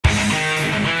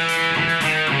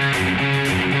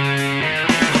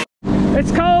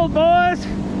It's cold, boys.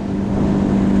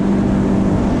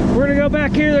 We're gonna go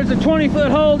back here. There's a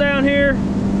 20-foot hole down here.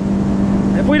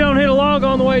 If we don't hit a log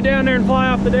on the way down there and fly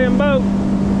off the damn boat,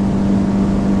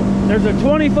 there's a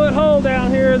 20-foot hole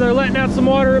down here. They're letting out some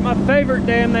water at my favorite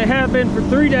dam. They have been for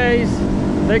 3 days.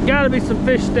 There's gotta be some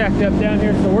fish stacked up down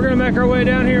here. So we're gonna make our way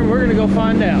down here and we're gonna go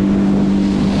find out.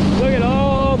 Look at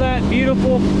all that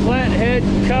beautiful flathead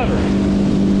cover.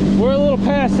 We're a little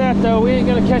past that though. We ain't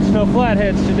gonna catch no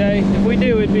flatheads today. If we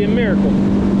do, it'd be a miracle.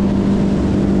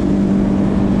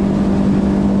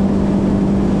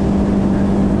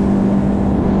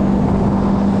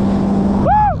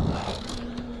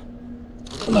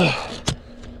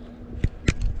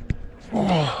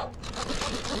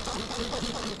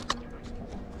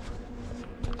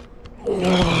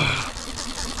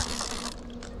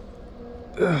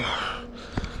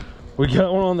 We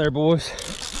got one on there, boys.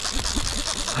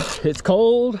 It's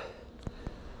cold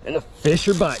and the fish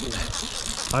are biting.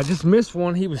 I just missed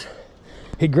one.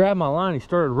 He grabbed my line. He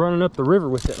started running up the river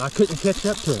with it and I couldn't catch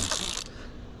up to him.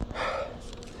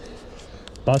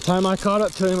 By the time I caught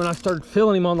up to him and I started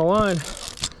feeling him on the line,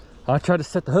 I tried to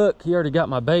set the hook. He already got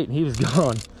my bait and he was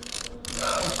gone.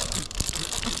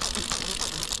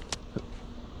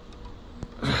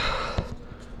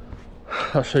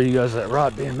 I'll show you guys that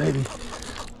rod bend maybe.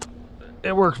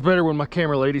 It works better when my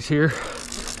camera lady's here.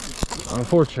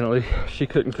 Unfortunately, she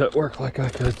couldn't cut work like I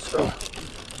could, so.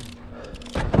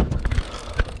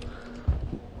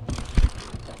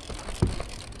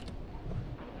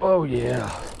 Oh yeah.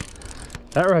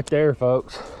 That right there,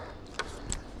 folks.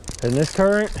 In this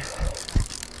current,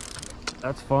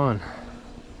 that's fun.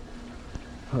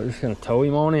 We're just gonna tow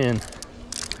him on in.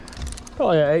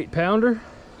 Probably an 8-pounder.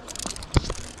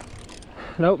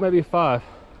 Nope, maybe a 5.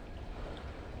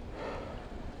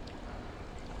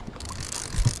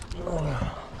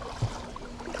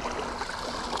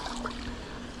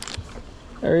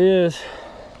 There he is.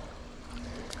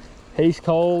 He's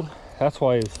cold. That's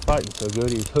why he was fighting so good.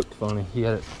 He was hooked funny. He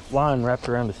had a line wrapped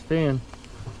around his fin.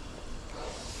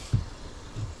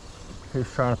 He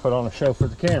was trying to put on a show for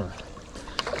the camera.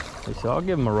 He said, I'll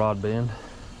give him a rod bend.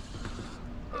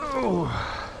 Oh.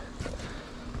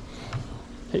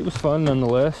 He was fun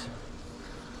nonetheless.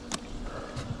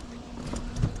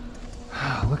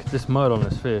 Look at this mud on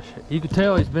this fish. You could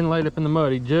tell he's been laid up in the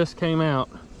mud. He just came out.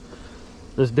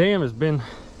 This dam has been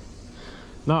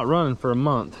not running for a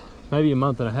month, maybe a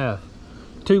month and a half.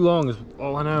 Too long is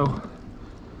all I know.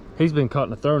 He's been caught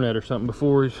in a throw net or something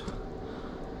before. He's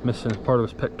missing part of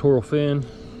his pectoral fin.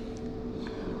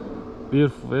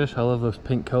 Beautiful fish. I love those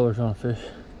pink colors on a fish.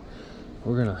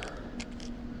 We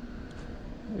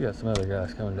got some other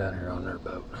guys coming down here on their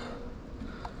boat.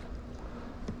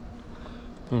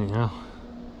 Anyhow,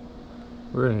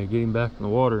 we're gonna get him back in the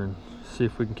water and see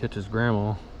if we can catch his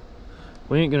grandma.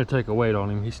 We ain't gonna take a weight on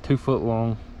him. He's 2 foot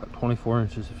long, about 24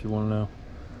 inches if you wanna know.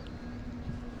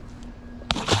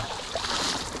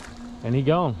 And he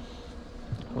gone.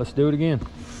 Let's do it again.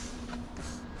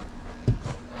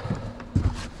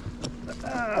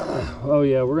 Oh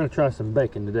yeah, we're gonna try some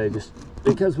bacon today just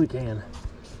because we can.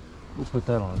 We'll put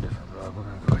that on a different rod. We're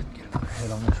gonna go ahead and get another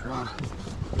head on this rod.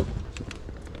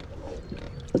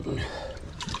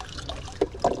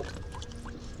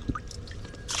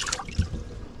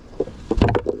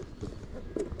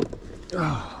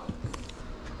 Oh.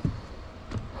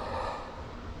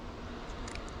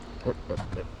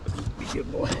 Be good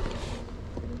boy.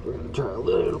 We're gonna try a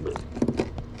little bit.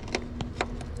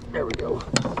 There we go.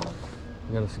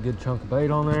 We got us a good chunk of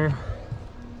bait on there.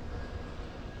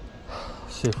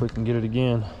 See if we can get it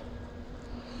again.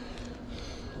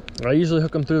 I usually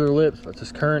hook them through their lips, but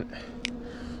this current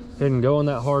isn't going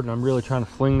that hard and I'm really trying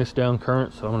to fling this down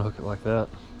current, so I'm gonna hook it like that.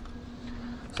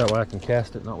 So that way I can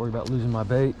cast it, not worry about losing my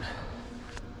bait.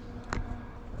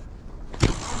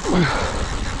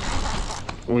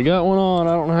 We got one on.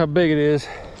 I don't know how big it is,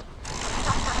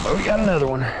 but we got another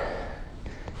one.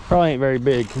 Probably ain't very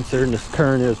big considering this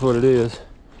current is what it is.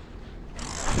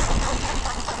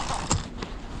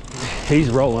 He's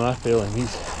rolling, I feel him.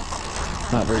 He's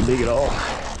not very big at all.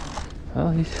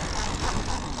 Well, he's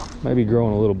maybe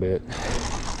growing a little bit.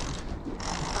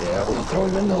 Yeah, we'll throw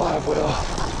him in the live well.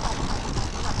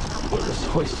 We'll just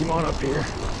hoist him on up here.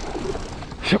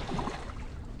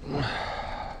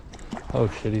 Oh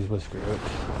shit, he's whisker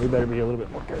hooked. We better be a little bit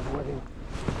more careful with him.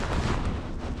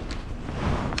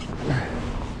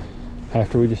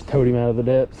 After we just towed him out of the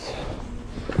depths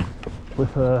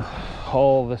with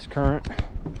all this current.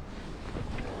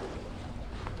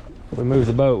 If we move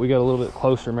the boat, we got a little bit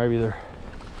closer. Maybe they're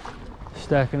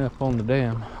stacking up on the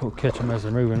dam. We'll catch them as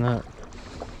they're moving up.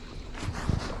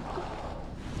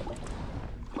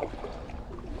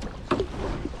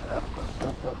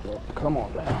 Come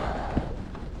on down.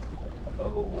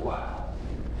 Oh.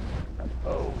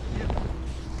 Oh, yeah.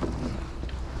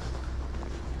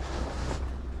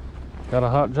 Got a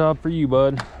hot job for you,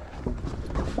 bud.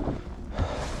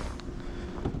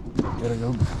 Gotta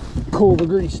go cool the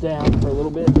grease down for a little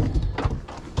bit.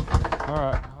 All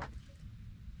right.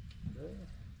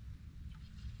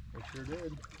 They sure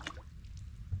did.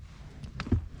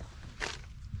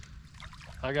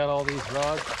 I got all these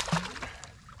rods.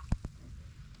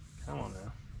 Come on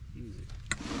now, easy.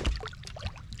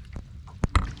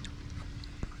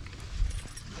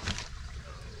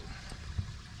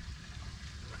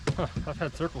 Huh, I've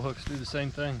had circle hooks do the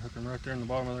same thing, hook them right there in the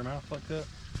bottom of their mouth like that.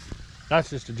 That's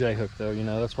just a J hook though, you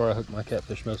know, that's where I hook my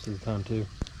catfish most of the time too.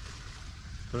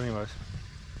 But anyways,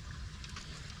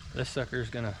 this sucker's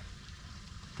gonna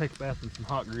take a bath in some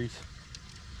hot grease.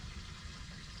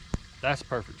 That's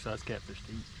perfect size catfish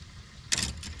to eat.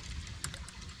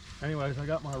 Anyways, I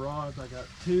got my rods. I got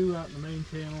 2 out in the main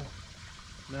channel.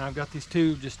 Now I've got these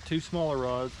just two smaller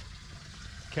rods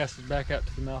casted back out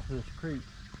to the mouth of this creek.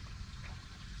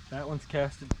 That one's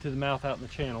casted to the mouth out in the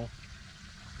channel.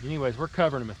 Anyways, we're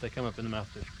covering them if they come up in the mouth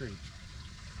of this creek.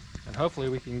 And hopefully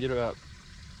we can get about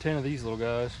 10 of these little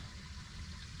guys.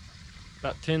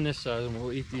 About 10 this size, and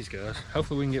we'll eat these guys.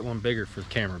 Hopefully we can get one bigger for the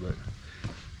camera, but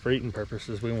for eating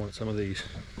purposes, we want some of these.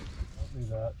 Don't do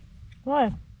that.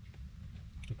 Why?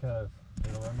 Because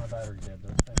it'll run my battery dead.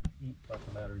 Those things eat like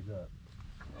the battery's up.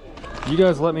 You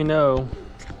guys let me know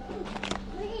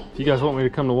if you guys want me to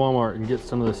come to Walmart and get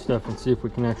some of this stuff and see if we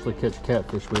can actually catch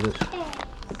catfish with it.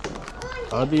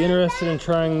 I'd be interested in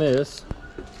trying this.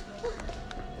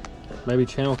 Maybe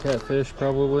channel catfish,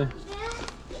 probably.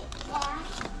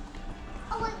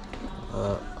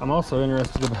 I'm also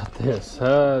interested about this.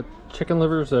 Chicken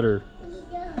livers that are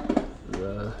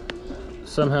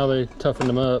somehow they toughened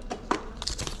them up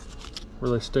where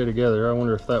they stay together. I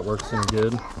wonder if that works any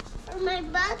good. My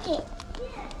bucket.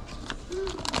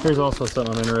 Here's also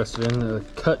something I'm interested in.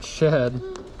 Cut shad.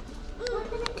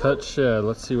 Cut shad.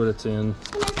 Let's see what it's in.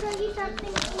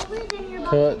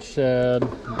 Cut shad.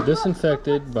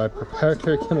 Disinfected by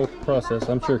proprietary chemical process.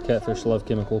 I'm sure catfish love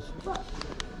chemicals.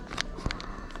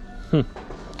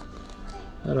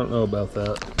 I don't know about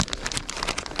that.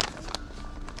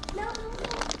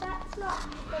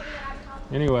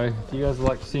 Anyway, if you guys would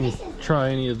like to see me try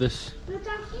any of this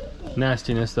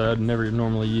nastiness that I'd never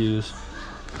normally use,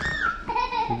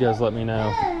 you guys let me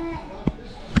know.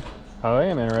 I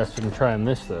am interested in trying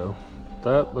this though.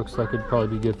 That looks like it'd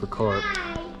probably be good for carp.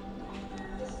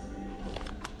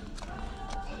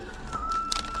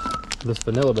 This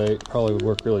vanilla bait probably would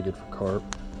work really good for carp.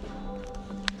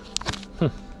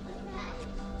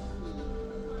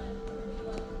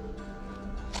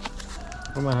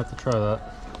 I might have to try that.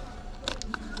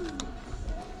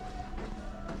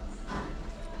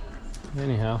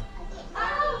 Anyhow,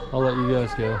 I'll let you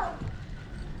guys go.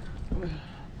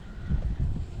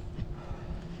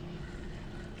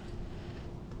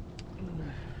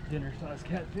 Dinner size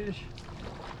catfish.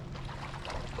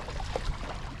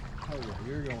 Oh yeah,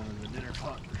 you're going in the dinner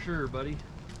pot for sure, buddy.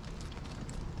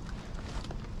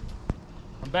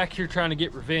 I'm back here trying to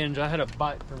get revenge. I had a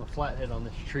bite from a flathead on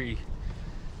this tree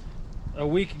a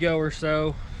week ago or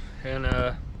so, and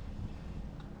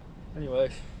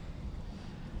anyways,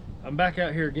 I'm back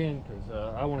out here again because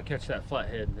I want to catch that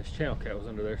flathead. This channel cat was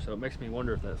under there, so it makes me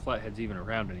wonder if that flathead's even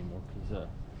around anymore, because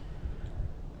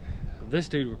this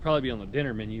dude would probably be on the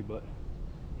dinner menu, but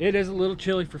it is a little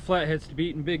chilly for flatheads to be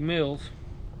eating big meals.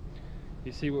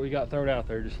 You see what we got thrown out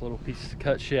there, just little pieces of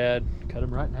cut shad. Cut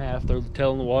them right in half, throw the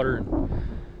tail in the water, and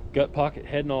gut pocket,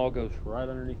 head and all goes right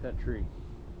underneath that tree.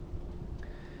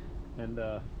 And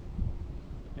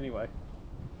anyway,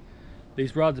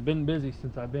 these rods have been busy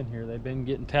since I've been here. They've been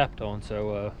getting tapped on,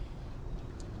 so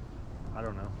I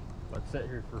don't know. Let's sit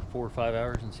here for 4 or 5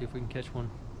 hours and see if we can catch one,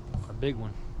 a big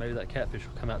one. Maybe that catfish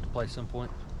will come out to play some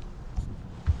point.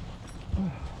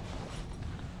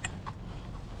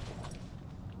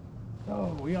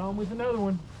 Oh, we on with another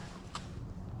one.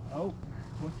 Oh,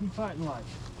 what's he fighting like?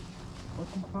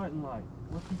 What's he fighting like?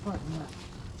 What's he fighting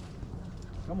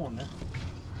like? Come on now.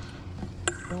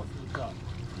 Throw it to the top.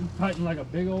 He's fighting like a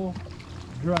big old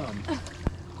drum.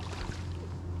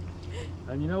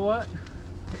 And you know what?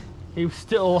 He was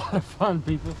still a lot of fun,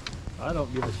 people. I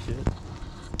don't give a shit.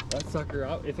 That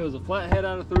sucker, if it was a flathead,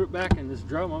 I'd have threw it back in this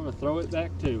drum. I'm gonna throw it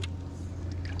back too.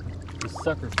 This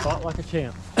sucker fought like a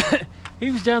champ. He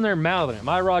was down there mouthing it.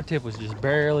 My rod tip was just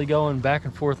barely going back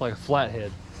and forth like a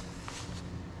flathead.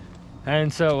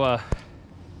 And so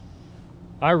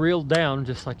I reeled down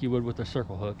just like you would with a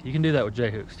circle hook. You can do that with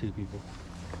J hooks too, people.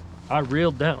 I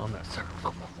reeled down on that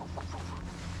sucker.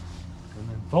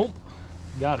 Boom.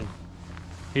 Got him.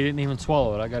 He didn't even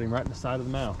swallow it. I got him right in the side of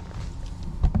the mouth.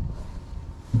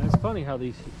 And it's funny how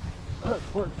these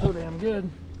hooks work so damn good.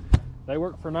 They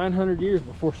worked for 900 years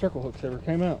before circle hooks ever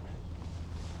came out.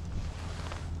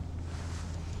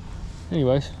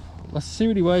 Anyways, let's see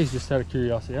what he weighs just out of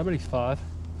curiosity. I bet he's 5.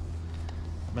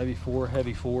 Maybe 4,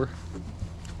 heavy 4.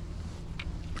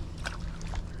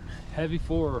 Heavy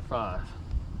 4 or 5.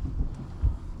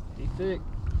 He thick.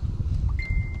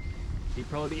 He'd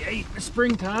probably be 8 in the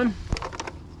springtime.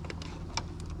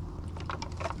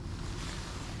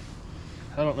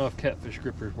 I don't know if catfish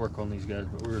grippers work on these guys,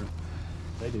 but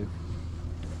they do.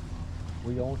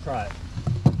 We gonna try it.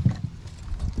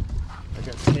 I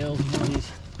got scales on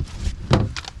these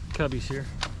cubbies here.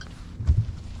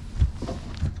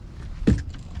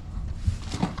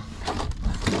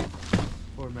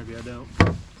 Or maybe I don't.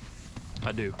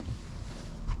 I do.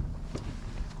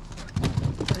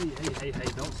 Hey,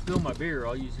 don't spill my beer.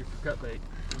 I'll use it for cut bait.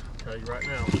 I'll tell you right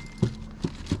now.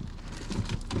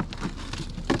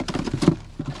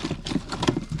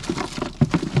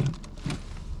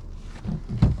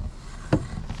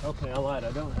 Okay, I lied.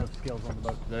 I don't have scales on the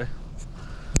boat today.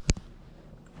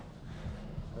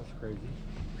 That's crazy.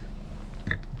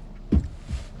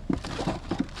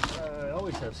 I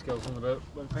always have scales on the boat,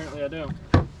 but apparently I don't.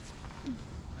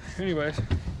 Anyways,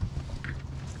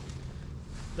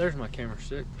 there's my camera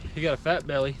stick. He got a fat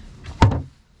belly.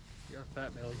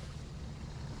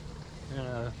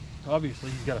 And obviously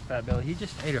he's got a fat belly. He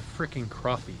just ate a freaking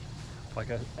crappie. Like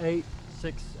a 8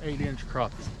 inch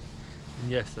crappie.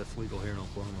 And yes, that's legal here in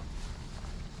Oklahoma.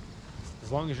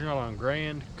 As long as you're not on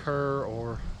Grand, Kerr,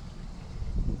 or...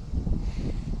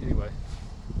 Anyway,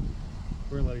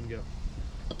 we're gonna let him go.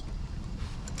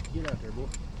 Get out there, boy.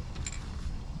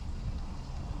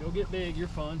 Go get big, you're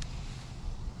fun.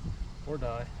 Or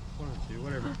die. One or two,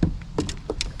 whatever.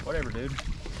 Whatever, dude.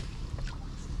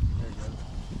 There you go.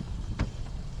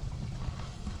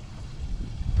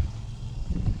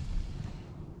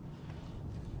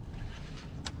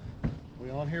 We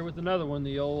on here with another one,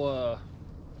 the old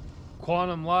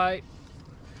Quantum Light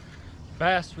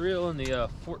bass reel and the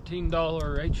 $14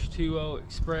 H2O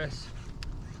Express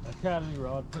Academy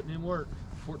rod, putting in work.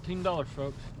 $14,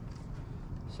 folks.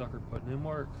 Sucker putting in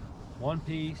work. One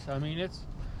piece. I mean, it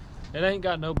ain't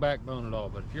got no backbone at all,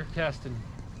 but if you're casting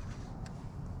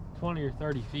 20 or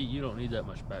 30 feet, you don't need that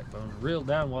much backbone. Reel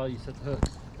down while you set the hook.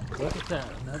 Look at that,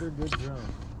 another good drone.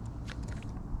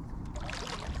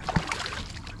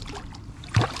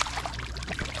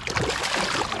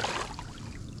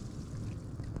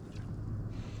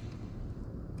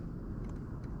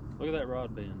 Look at that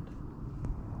rod bend.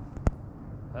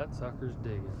 That sucker's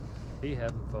digging. He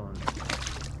having fun.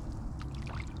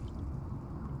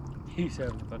 He's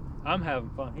having fun. I'm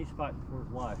having fun. He's fighting for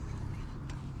his life.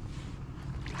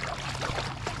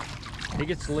 He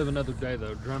gets to live another day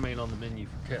though. Drum ain't on the menu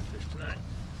for catfish tonight.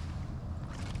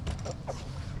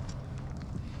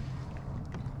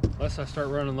 Unless I start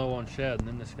running low on shad, and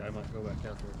then this guy might go back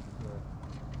out there.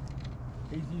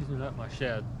 He's using up my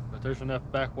shad, but there's enough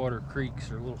backwater creeks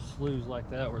or little sloughs like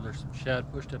that where there's some shad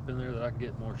pushed up in there that I can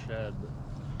get more shad. But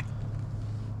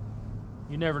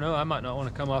you never know, I might not want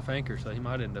to come off anchor, so he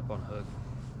might end up on a hook.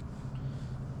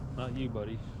 Not you,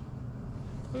 buddy.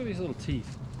 Look at these little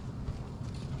teeth.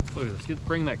 Look at this.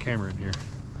 Bring that camera in here.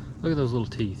 Look at those little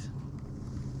teeth.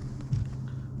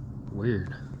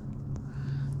 Weird.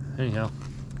 Anyhow,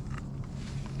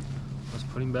 let's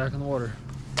put him back in the water.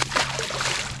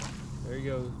 There he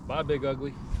goes. Bye, big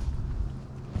ugly.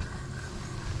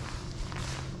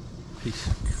 Peace.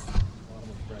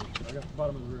 I got the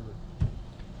bottom of the river.